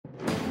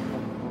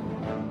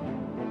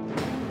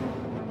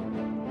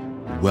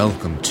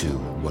Welcome to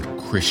What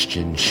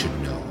Christians Should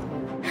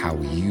Know, how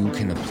you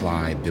can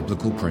apply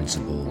biblical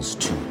principles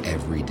to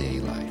everyday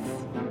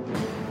life.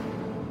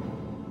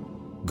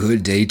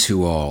 Good day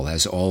to all.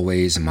 As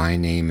always, my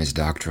name is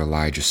Dr.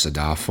 Elijah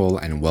Sadafel,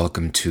 and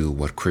welcome to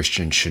What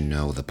Christians Should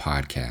Know, the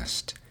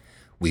podcast.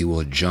 We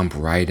will jump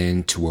right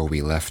into where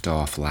we left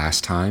off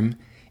last time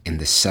in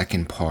the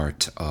second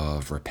part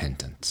of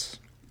repentance.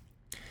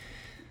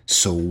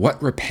 So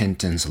what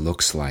repentance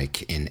looks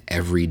like in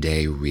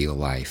everyday real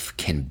life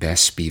can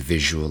best be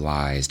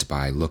visualized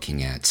by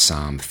looking at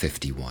Psalm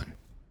 51.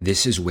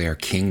 This is where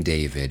King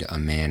David, a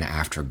man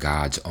after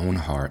God's own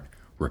heart,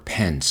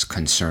 repents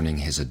concerning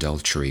his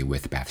adultery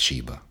with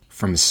Bathsheba.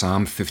 From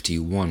Psalm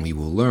 51, we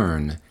will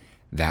learn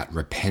that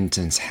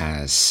repentance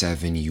has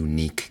 7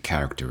 unique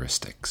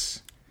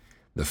characteristics.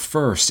 The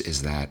first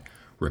is that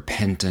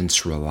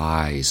repentance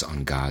relies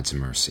on God's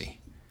mercy.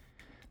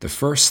 The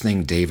first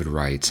thing David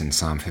writes in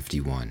Psalm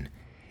 51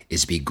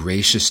 is, "Be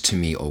gracious to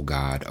me, O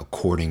God,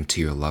 according to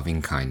your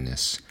loving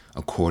kindness,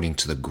 according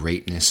to the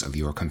greatness of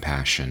your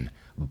compassion,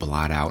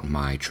 blot out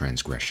my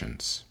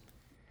transgressions."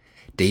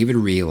 David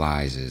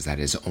realizes that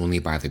it is only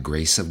by the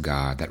grace of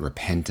God that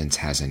repentance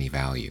has any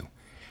value.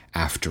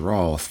 After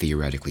all,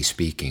 theoretically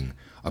speaking,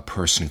 a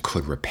person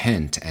could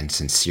repent and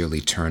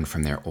sincerely turn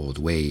from their old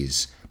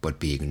ways, but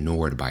be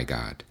ignored by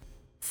God.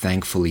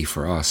 Thankfully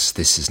for us,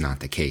 this is not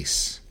the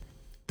case.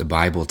 The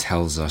Bible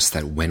tells us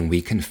that when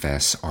we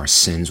confess, our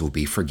sins will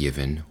be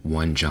forgiven,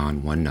 1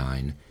 John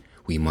 1:9.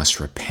 We must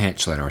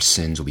repent so that our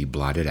sins will be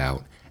blotted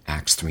out,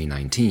 Acts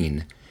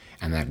 3:19,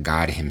 and that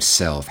God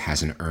himself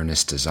has an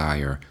earnest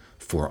desire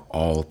for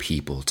all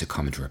people to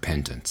come into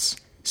repentance,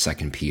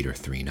 2 Peter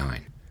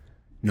 3:9.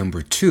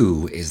 Number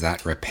 2 is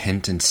that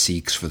repentance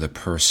seeks for the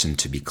person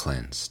to be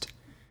cleansed.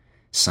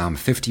 Psalm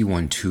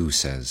 51:2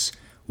 says,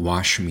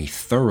 "Wash me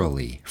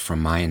thoroughly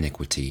from my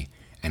iniquity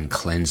and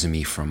cleanse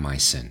me from my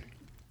sin."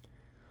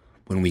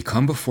 When we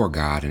come before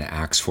God and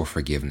ask for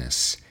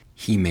forgiveness,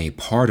 he may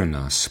pardon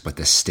us, but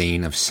the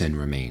stain of sin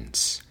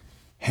remains.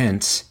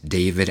 Hence,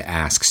 David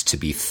asks to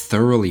be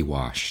thoroughly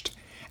washed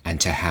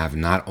and to have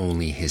not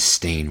only his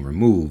stain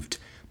removed,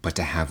 but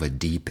to have a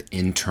deep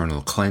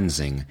internal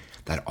cleansing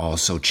that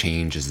also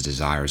changes the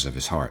desires of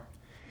his heart.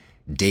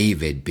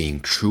 David,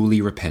 being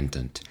truly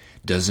repentant,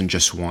 doesn't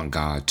just want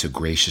God to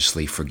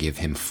graciously forgive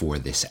him for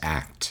this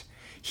act.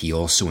 He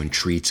also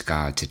entreats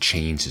God to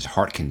change his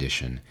heart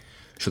condition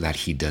so that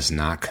he does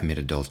not commit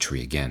adultery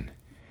again.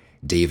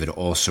 David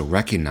also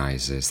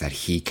recognizes that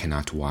he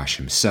cannot wash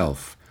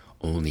himself,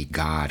 only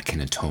God can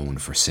atone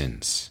for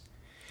sins.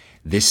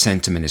 This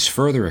sentiment is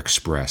further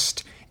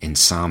expressed in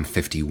Psalm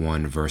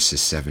 51 verses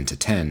 7 to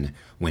 10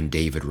 when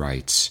David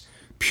writes,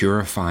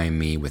 "Purify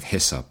me with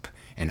hyssop,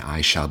 and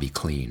I shall be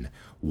clean.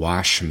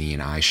 Wash me,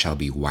 and I shall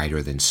be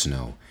whiter than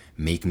snow.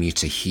 Make me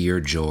to hear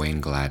joy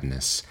and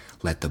gladness.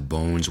 Let the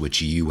bones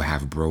which you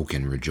have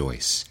broken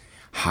rejoice.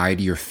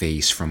 Hide your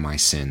face from my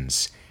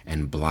sins,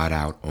 and blot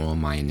out all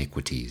my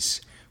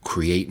iniquities.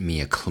 Create me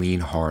a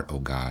clean heart, O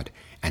God,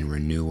 and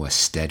renew a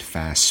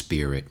steadfast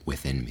spirit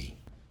within me."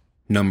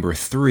 Number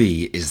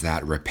 3 is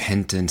that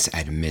repentance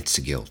admits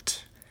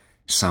guilt.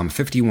 Psalm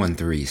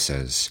 51:3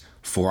 says,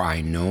 "For I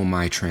know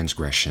my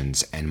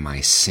transgressions, and my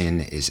sin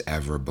is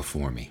ever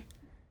before me."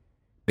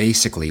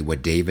 Basically,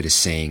 what David is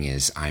saying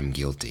is, I'm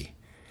guilty.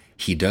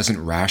 He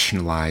doesn't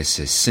rationalize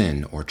his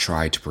sin or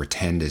try to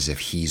pretend as if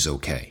he's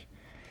okay.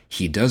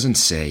 He doesn't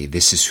say,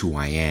 "This is who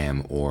I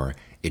am," or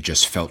 "It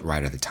just felt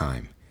right at the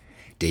time."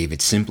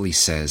 David simply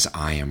says,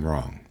 "I am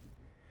wrong."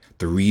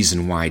 The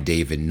reason why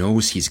David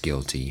knows he's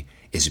guilty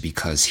is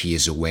because he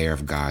is aware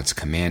of God's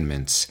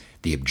commandments,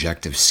 the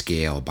objective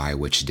scale by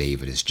which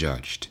David is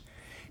judged.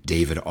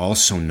 David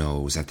also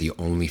knows that the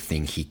only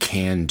thing he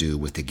can do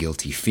with the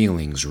guilty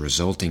feelings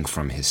resulting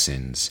from his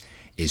sins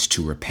is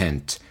to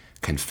repent,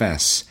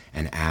 confess,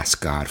 and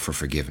ask God for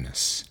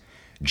forgiveness.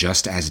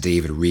 Just as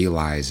David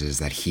realizes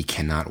that he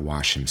cannot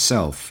wash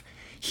himself,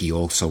 he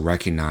also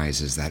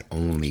recognizes that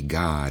only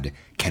God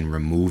can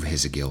remove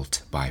his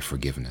guilt by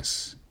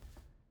forgiveness.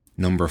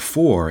 Number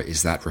 4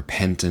 is that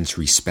repentance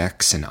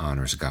respects and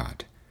honors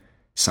God.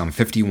 Psalm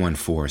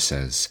 51:4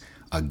 says,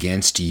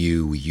 "Against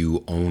you,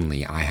 you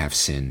only, I have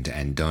sinned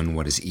and done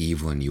what is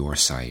evil in your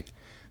sight,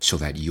 so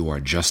that you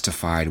are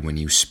justified when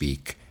you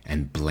speak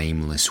and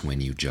blameless when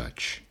you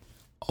judge."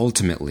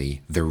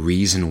 Ultimately, the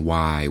reason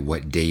why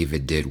what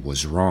David did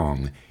was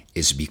wrong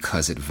is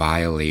because it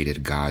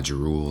violated God's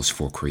rules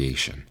for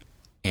creation.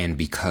 And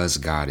because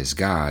God is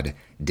God,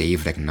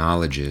 David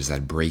acknowledges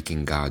that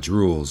breaking God's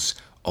rules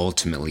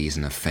ultimately is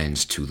an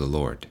offense to the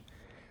Lord.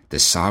 The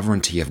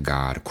sovereignty of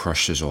God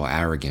crushes all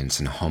arrogance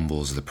and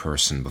humbles the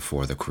person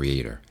before the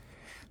Creator.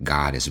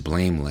 God is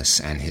blameless,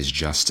 and his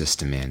justice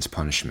demands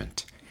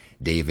punishment.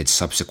 David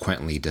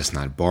subsequently does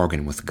not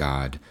bargain with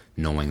God,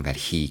 knowing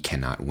that he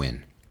cannot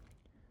win.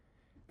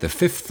 The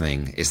 5th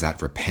thing is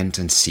that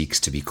repentance seeks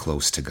to be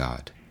close to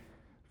God.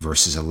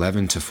 Verses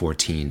 11 to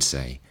 14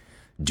 say,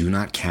 "Do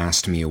not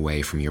cast me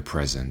away from your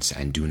presence,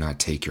 and do not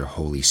take your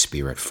Holy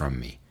Spirit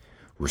from me.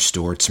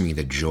 Restore to me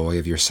the joy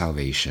of your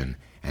salvation,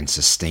 and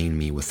sustain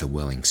me with a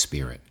willing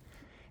spirit.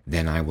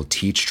 Then I will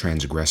teach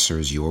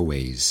transgressors your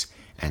ways,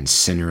 and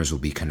sinners will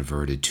be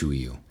converted to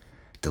you.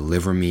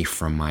 Deliver me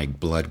from my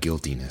blood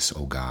guiltiness,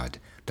 O God,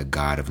 the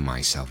God of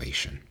my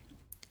salvation.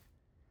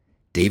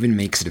 David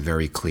makes it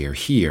very clear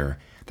here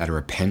that a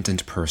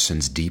repentant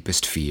person's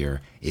deepest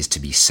fear is to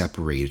be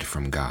separated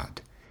from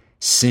God.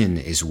 Sin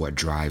is what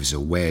drives a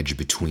wedge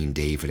between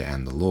David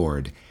and the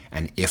Lord,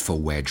 and if a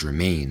wedge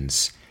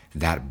remains,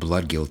 that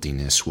blood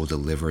guiltiness will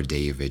deliver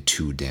David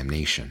to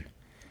damnation.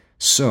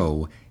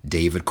 So,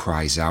 David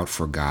cries out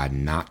for God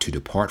not to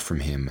depart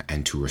from him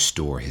and to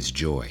restore his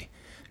joy,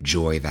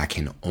 joy that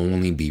can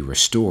only be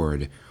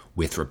restored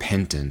with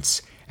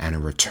repentance and a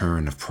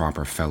return of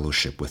proper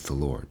fellowship with the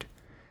Lord.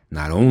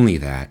 Not only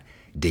that,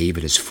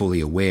 David is fully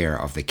aware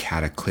of the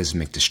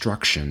cataclysmic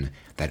destruction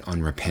that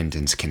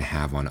unrepentance can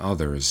have on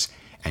others,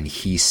 and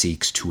he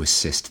seeks to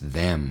assist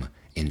them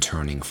in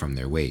turning from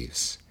their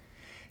ways.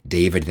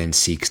 David then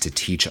seeks to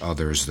teach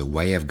others the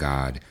way of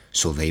God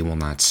so they will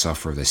not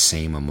suffer the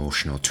same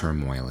emotional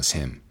turmoil as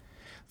him.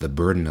 The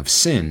burden of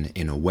sin,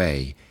 in a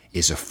way,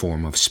 is a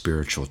form of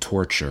spiritual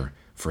torture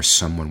for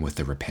someone with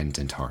a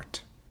repentant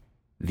heart.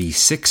 The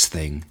sixth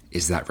thing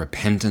is that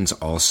repentance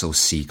also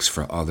seeks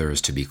for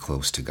others to be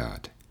close to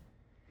God.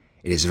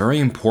 It is very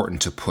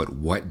important to put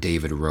what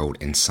David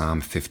wrote in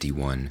Psalm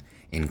 51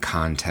 in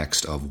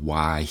context of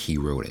why he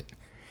wrote it.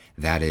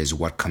 That is,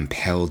 what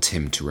compelled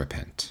him to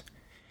repent.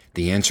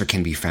 The answer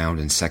can be found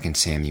in 2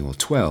 Samuel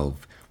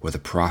 12, where the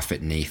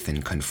prophet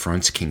Nathan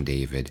confronts King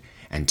David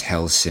and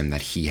tells him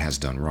that he has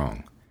done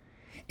wrong.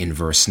 In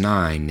verse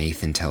 9,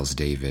 Nathan tells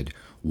David,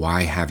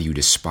 "Why have you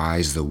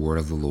despised the word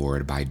of the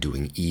Lord by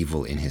doing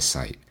evil in his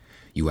sight?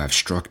 You have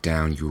struck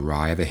down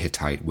Uriah the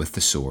Hittite with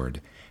the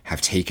sword,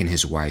 have taken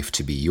his wife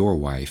to be your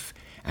wife,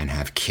 and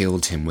have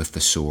killed him with the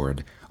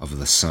sword of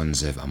the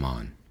sons of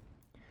Ammon."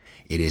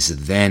 It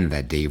is then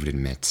that David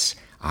admits,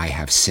 "I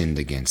have sinned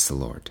against the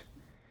Lord."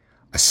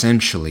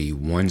 Essentially,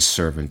 one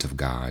servant of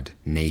God,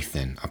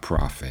 Nathan, a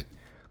prophet,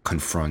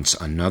 confronts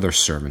another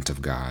servant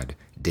of God,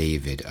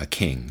 David, a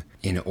king,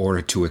 in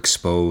order to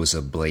expose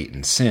a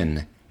blatant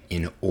sin,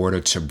 in order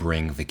to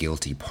bring the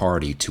guilty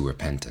party to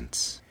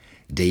repentance.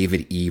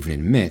 David even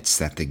admits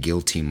that the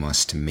guilty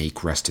must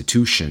make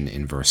restitution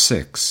in verse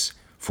 6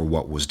 for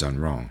what was done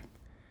wrong.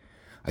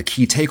 A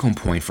key take-home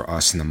point for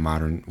us in the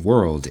modern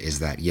world is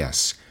that,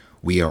 yes,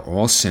 we are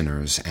all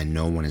sinners and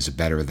no one is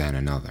better than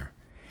another.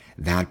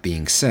 That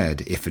being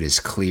said, if it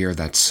is clear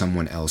that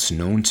someone else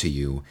known to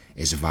you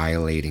is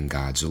violating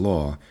God's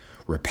law,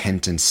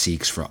 repentance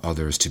seeks for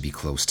others to be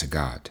close to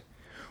God.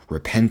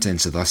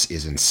 Repentance thus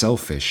isn't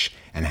selfish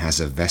and has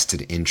a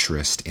vested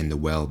interest in the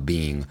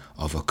well-being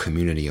of a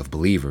community of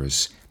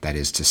believers, that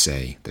is to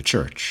say, the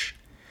church.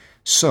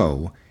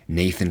 So,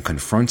 Nathan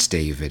confronts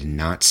David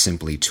not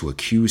simply to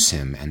accuse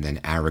him and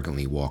then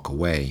arrogantly walk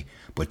away,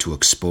 but to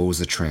expose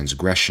the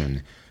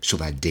transgression so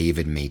that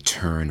David may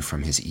turn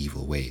from his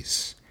evil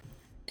ways.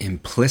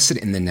 Implicit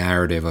in the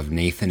narrative of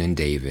Nathan and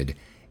David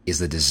is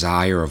the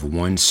desire of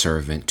one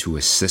servant to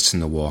assist in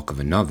the walk of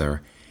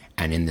another,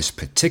 and in this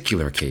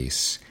particular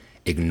case,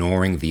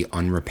 ignoring the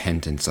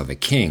unrepentance of a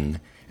king,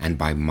 and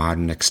by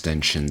modern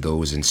extension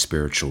those in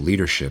spiritual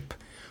leadership,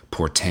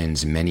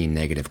 portends many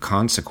negative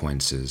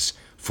consequences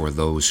for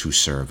those who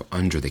serve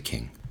under the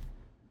king.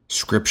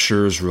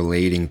 Scriptures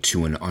relating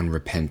to an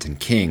unrepentant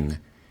king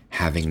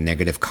having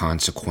negative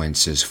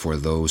consequences for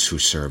those who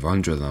serve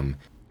under them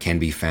can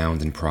be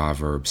found in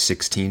Proverbs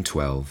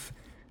 16:12,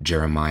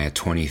 Jeremiah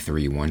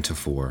 23,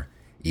 1-4,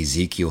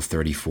 Ezekiel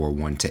 34,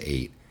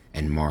 1-8,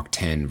 and Mark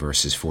 10,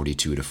 verses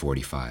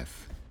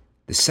 42-45.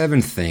 The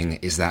seventh thing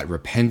is that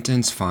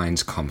repentance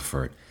finds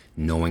comfort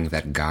knowing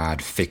that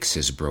God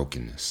fixes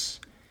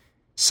brokenness.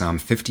 Psalm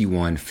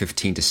 51,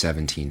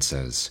 15-17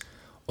 says,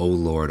 "O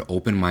Lord,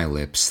 open my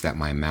lips that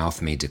my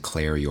mouth may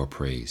declare your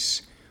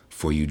praise.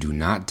 For you do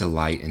not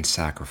delight in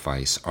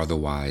sacrifice,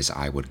 otherwise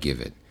I would give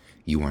it.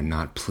 You are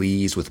not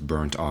pleased with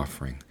burnt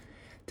offering.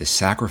 The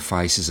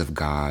sacrifices of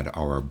God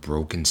are a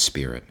broken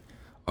spirit,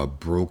 a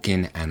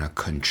broken and a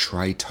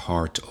contrite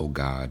heart, O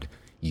God,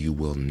 you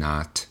will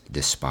not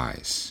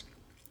despise."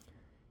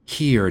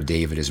 Here,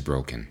 David is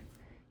broken.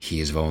 He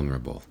is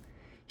vulnerable.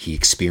 He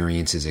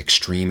experiences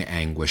extreme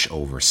anguish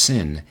over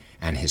sin,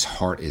 and his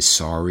heart is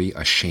sorry,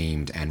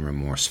 ashamed, and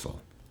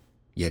remorseful.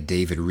 Yet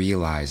David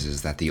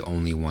realizes that the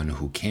only one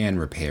who can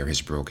repair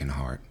his broken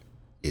heart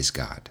is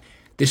God.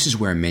 This is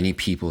where many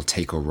people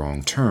take a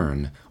wrong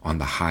turn on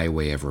the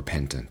highway of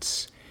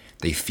repentance.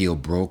 They feel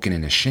broken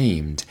and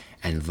ashamed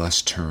and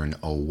thus turn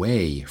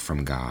away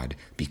from God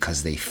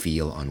because they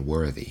feel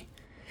unworthy.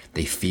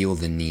 They feel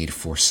the need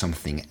for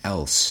something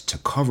else to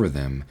cover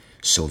them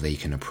so they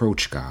can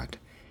approach God.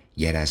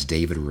 Yet as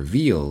David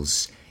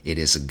reveals, it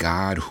is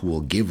God who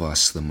will give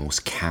us the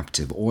most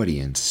captive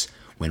audience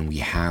when we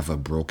have a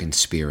broken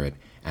spirit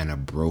and a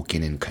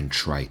broken and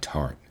contrite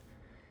heart.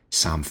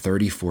 Psalm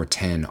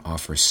 34:10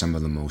 offers some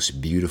of the most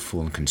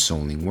beautiful and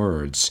consoling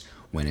words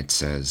when it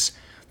says,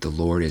 "The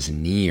Lord is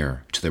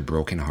near to the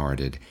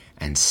brokenhearted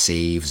and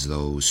saves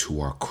those who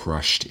are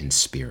crushed in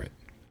spirit."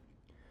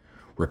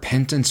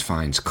 Repentance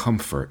finds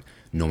comfort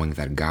knowing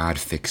that God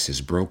fixes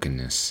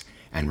brokenness,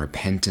 and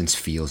repentance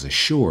feels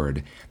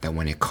assured that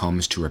when it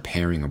comes to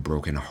repairing a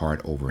broken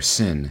heart over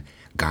sin,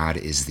 God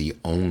is the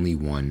only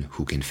one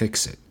who can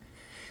fix it.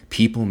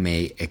 People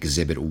may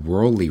exhibit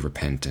worldly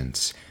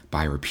repentance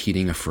by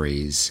repeating a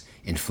phrase,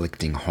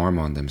 inflicting harm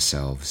on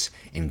themselves,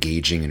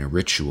 engaging in a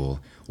ritual,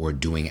 or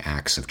doing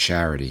acts of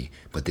charity,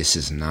 but this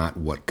is not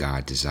what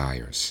God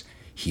desires.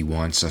 He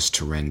wants us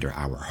to render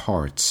our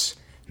hearts,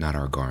 not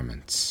our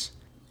garments.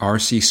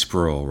 R.C.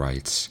 Sproul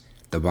writes,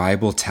 "The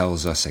Bible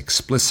tells us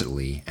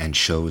explicitly and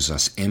shows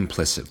us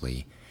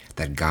implicitly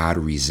that God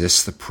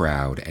resists the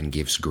proud and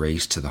gives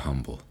grace to the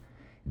humble.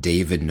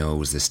 David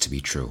knows this to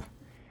be true.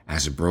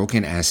 As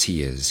broken as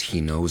he is, he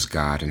knows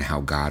God and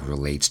how God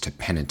relates to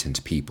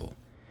penitent people.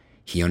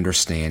 He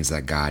understands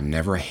that God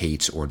never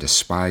hates or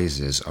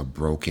despises a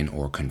broken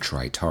or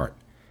contrite heart.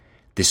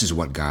 This is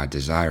what God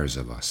desires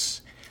of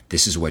us.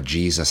 This is what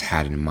Jesus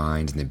had in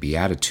mind in the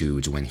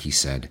Beatitudes when he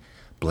said,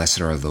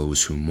 'Blessed are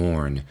those who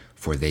mourn,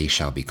 for they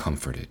shall be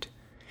comforted.'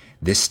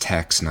 This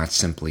text not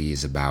simply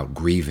is about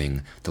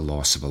grieving the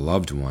loss of a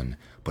loved one,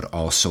 but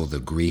also the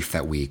grief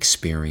that we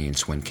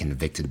experience when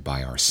convicted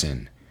by our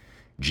sin.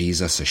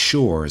 Jesus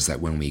assures that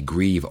when we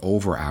grieve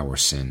over our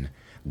sin,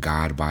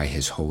 God by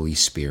his Holy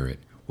Spirit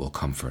will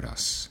comfort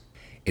us.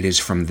 It is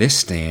from this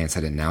stance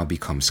that it now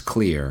becomes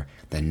clear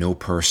that no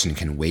person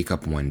can wake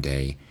up one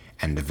day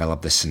and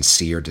develop the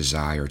sincere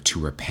desire to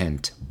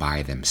repent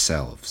by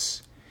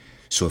themselves.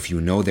 So if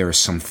you know there is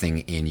something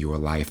in your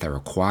life that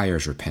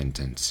requires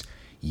repentance,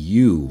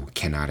 you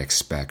cannot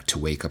expect to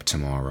wake up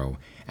tomorrow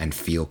and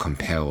feel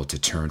compelled to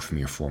turn from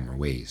your former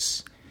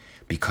ways.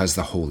 Because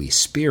the Holy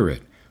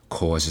Spirit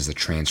causes the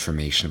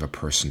transformation of a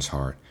person's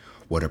heart,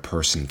 what a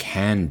person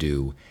can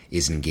do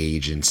is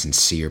engage in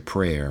sincere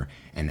prayer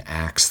and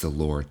ask the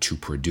Lord to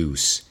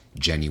produce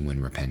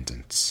genuine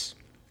repentance.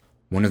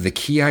 One of the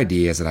key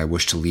ideas that I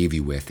wish to leave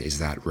you with is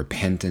that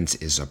repentance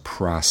is a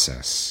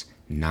process,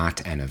 not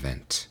an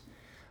event.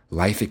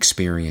 Life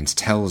experience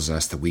tells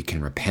us that we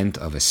can repent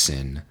of a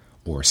sin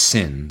or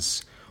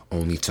sins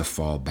only to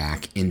fall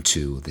back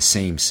into the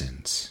same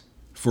sins.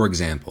 For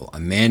example,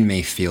 a man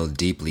may feel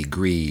deeply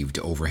grieved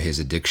over his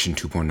addiction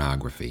to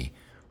pornography,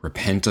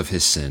 repent of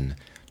his sin,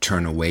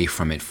 turn away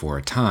from it for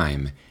a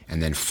time,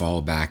 and then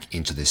fall back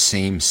into the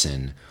same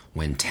sin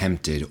when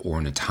tempted or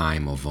in a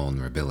time of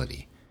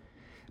vulnerability.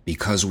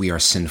 Because we are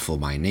sinful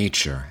by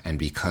nature, and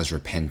because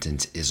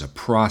repentance is a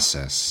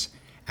process,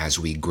 as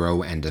we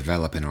grow and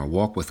develop in our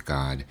walk with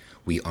God,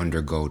 we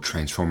undergo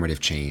transformative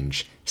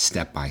change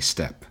step by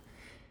step.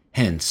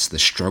 Hence, the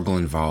struggle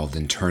involved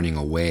in turning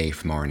away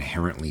from our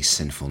inherently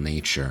sinful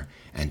nature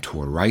and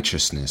toward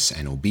righteousness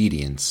and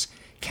obedience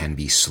can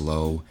be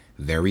slow,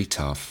 very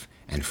tough,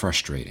 and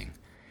frustrating.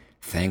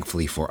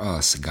 Thankfully for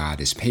us, God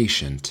is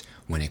patient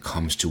when it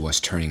comes to us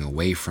turning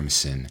away from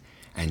sin,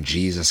 and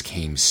Jesus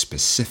came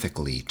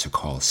specifically to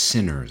call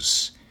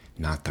sinners,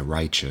 not the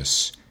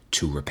righteous,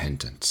 to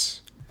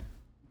repentance.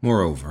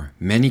 Moreover,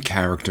 many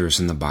characters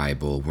in the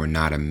Bible were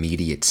not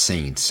immediate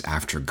saints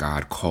after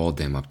God called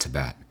them up to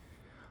bat.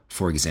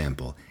 For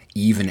example,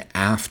 even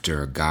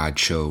after God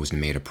chose and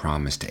made a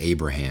promise to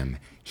Abraham,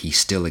 he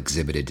still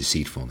exhibited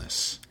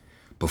deceitfulness.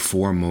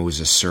 Before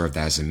Moses served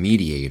as a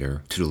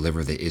mediator to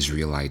deliver the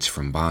Israelites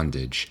from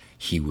bondage,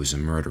 he was a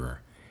murderer.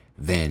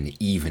 Then,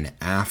 even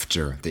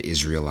after the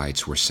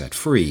Israelites were set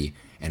free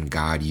and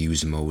God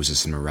used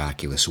Moses in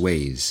miraculous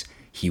ways,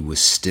 he was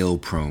still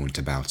prone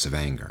to bouts of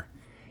anger.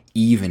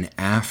 Even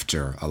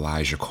after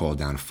Elijah called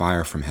down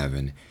fire from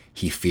heaven,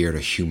 he feared a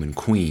human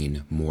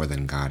queen more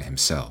than God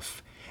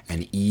himself.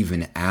 And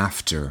even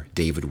after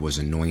David was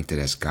anointed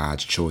as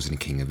God's chosen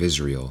king of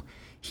Israel,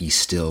 he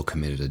still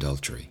committed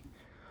adultery.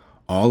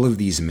 All of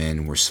these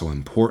men were so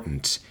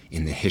important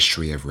in the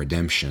history of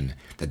redemption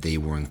that they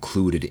were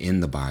included in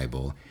the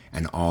Bible,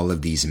 and all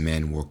of these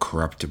men were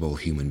corruptible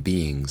human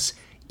beings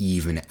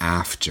even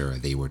after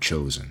they were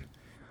chosen.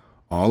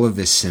 All of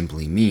this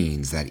simply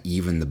means that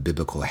even the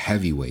biblical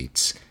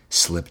heavyweights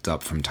slipped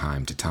up from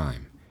time to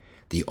time.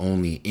 The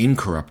only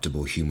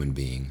incorruptible human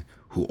being,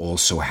 who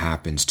also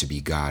happens to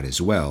be God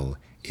as well,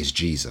 is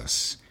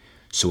Jesus.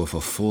 So if a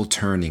full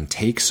turning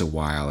takes a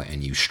while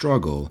and you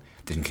struggle,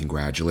 then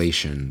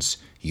congratulations,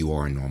 you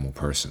are a normal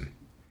person.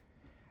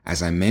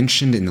 As I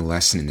mentioned in the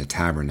lesson in the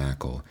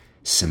tabernacle,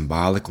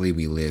 symbolically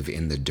we live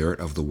in the dirt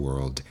of the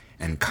world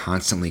and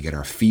constantly get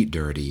our feet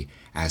dirty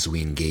as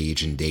we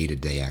engage in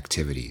day-to-day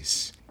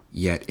activities.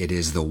 Yet it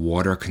is the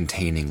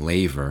water-containing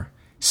laver,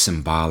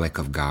 symbolic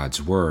of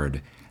God's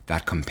word,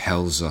 that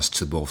compels us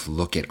to both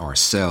look at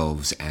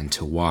ourselves and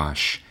to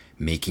wash,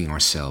 making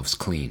ourselves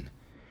clean.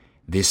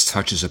 This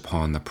touches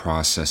upon the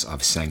process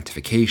of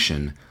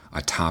sanctification,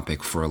 a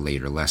topic for a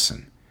later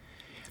lesson.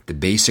 The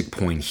basic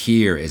point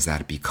here is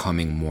that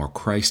becoming more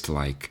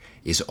Christ-like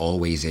is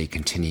always a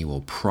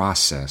continual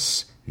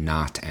process,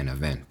 not an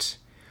event.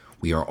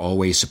 We are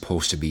always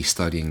supposed to be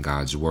studying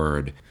God's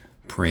word,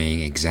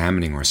 praying,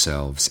 examining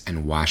ourselves,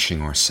 and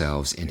washing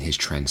ourselves in his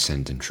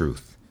transcendent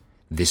truth.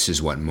 This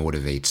is what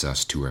motivates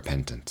us to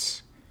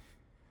repentance.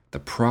 The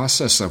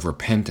process of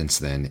repentance,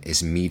 then,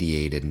 is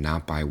mediated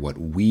not by what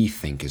we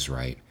think is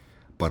right,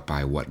 but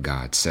by what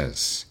God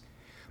says.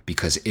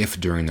 Because if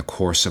during the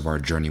course of our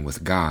journey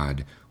with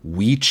God,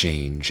 we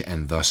change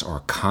and thus our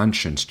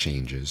conscience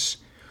changes,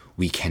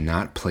 we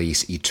cannot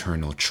place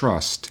eternal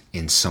trust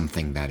in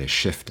something that is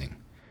shifting.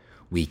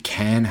 We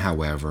can,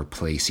 however,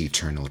 place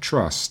eternal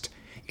trust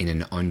in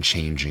an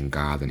unchanging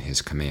God and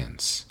His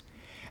commands.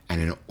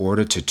 And in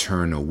order to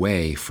turn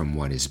away from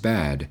what is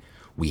bad,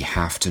 we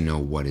have to know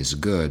what is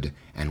good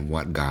and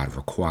what God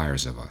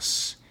requires of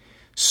us.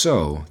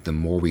 So, the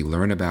more we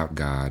learn about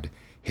God,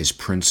 His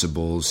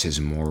principles,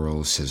 His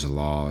morals, His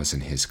laws,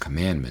 and His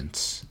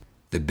commandments,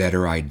 the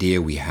better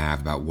idea we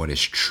have about what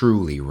is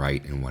truly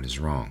right and what is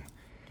wrong.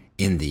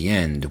 In the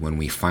end, when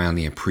we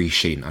finally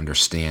appreciate and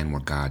understand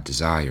what God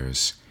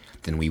desires,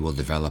 then we will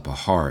develop a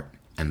heart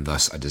and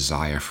thus a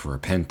desire for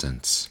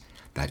repentance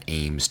that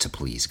aims to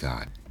please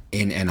God.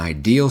 In an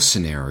ideal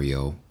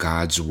scenario,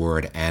 God's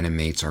word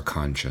animates our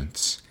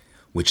conscience,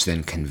 which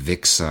then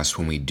convicts us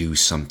when we do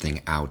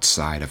something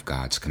outside of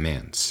God's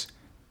commands.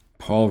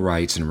 Paul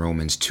writes in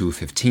Romans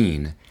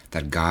 2:15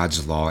 that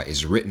God's law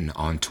is written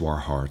onto our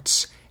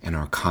hearts and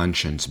our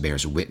conscience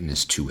bears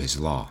witness to His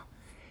law.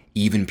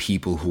 Even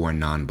people who are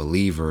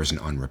non-believers and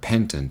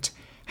unrepentant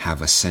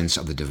have a sense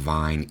of the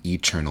divine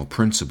eternal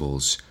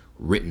principles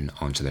written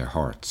onto their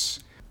hearts.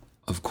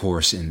 Of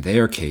course, in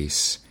their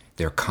case,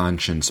 their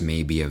conscience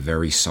may be a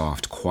very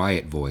soft,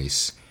 quiet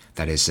voice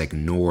that is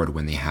ignored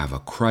when they have a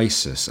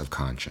crisis of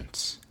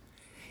conscience.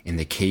 In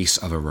the case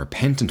of a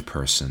repentant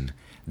person,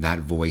 that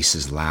voice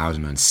is loud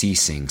and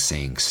unceasing,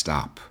 saying,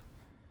 "Stop."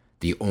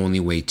 The only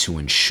way to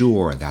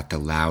ensure that the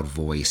loud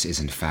voice is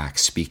in fact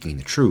speaking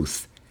the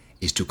truth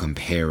is to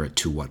compare it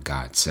to what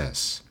God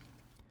says.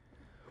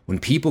 When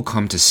people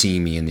come to see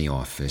me in the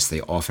office,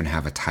 they often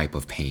have a type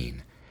of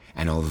pain,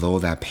 and although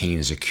that pain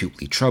is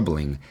acutely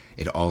troubling,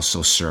 it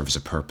also serves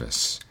a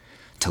purpose,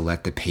 to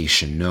let the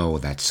patient know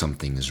that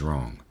something is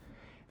wrong.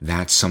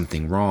 That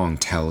something wrong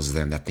tells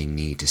them that they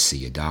need to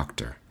see a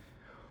doctor.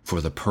 For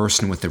the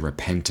person with a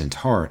repentant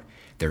heart,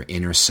 their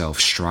inner self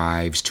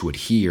strives to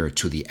adhere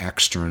to the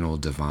external,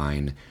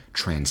 divine,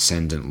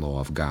 transcendent law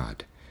of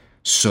God.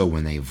 So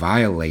when they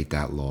violate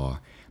that law,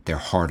 their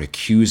heart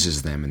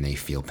accuses them and they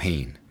feel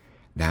pain.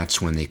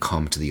 That's when they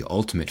come to the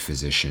ultimate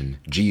physician,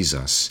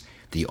 Jesus,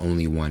 the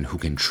only one who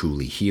can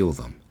truly heal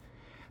them.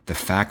 The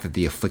fact that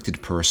the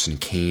afflicted person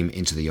came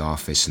into the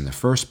office in the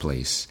first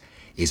place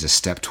is a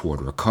step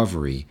toward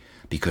recovery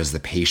because the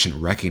patient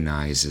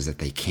recognizes that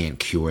they can't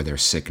cure their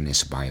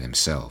sickness by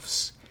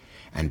themselves.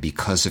 And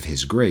because of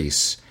His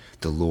grace,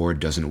 the Lord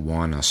doesn't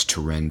want us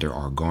to render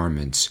our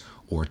garments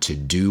or to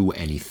do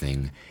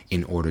anything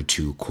in order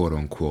to,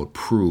 quote-unquote,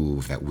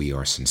 prove that we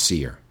are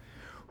sincere.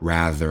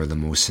 Rather, the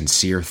most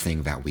sincere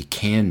thing that we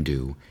can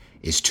do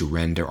is to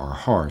render our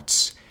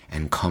hearts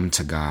and come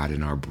to God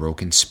in our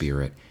broken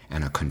spirit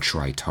and a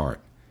contrite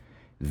heart.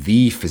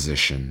 The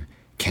physician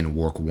can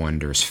work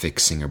wonders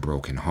fixing a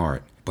broken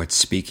heart, but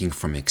speaking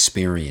from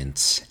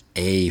experience,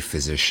 a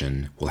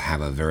physician will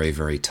have a very,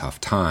 very tough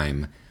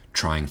time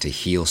trying to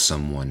heal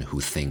someone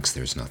who thinks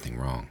there's nothing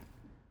wrong.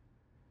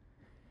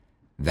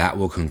 That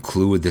will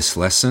conclude this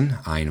lesson.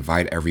 I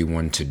invite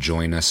everyone to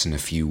join us in a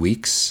few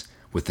weeks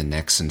with the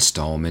next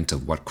installment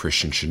of What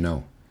Christians Should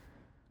Know.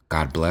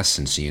 God bless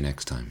and see you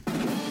next time.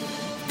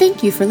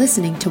 Thank you for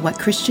listening to What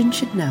Christians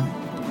Should Know.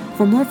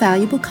 For more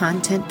valuable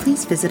content,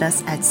 please visit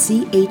us at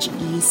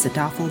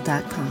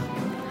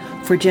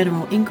chesadafel.com. For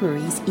general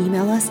inquiries,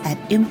 email us at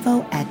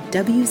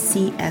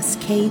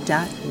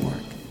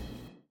info@wcsk.org.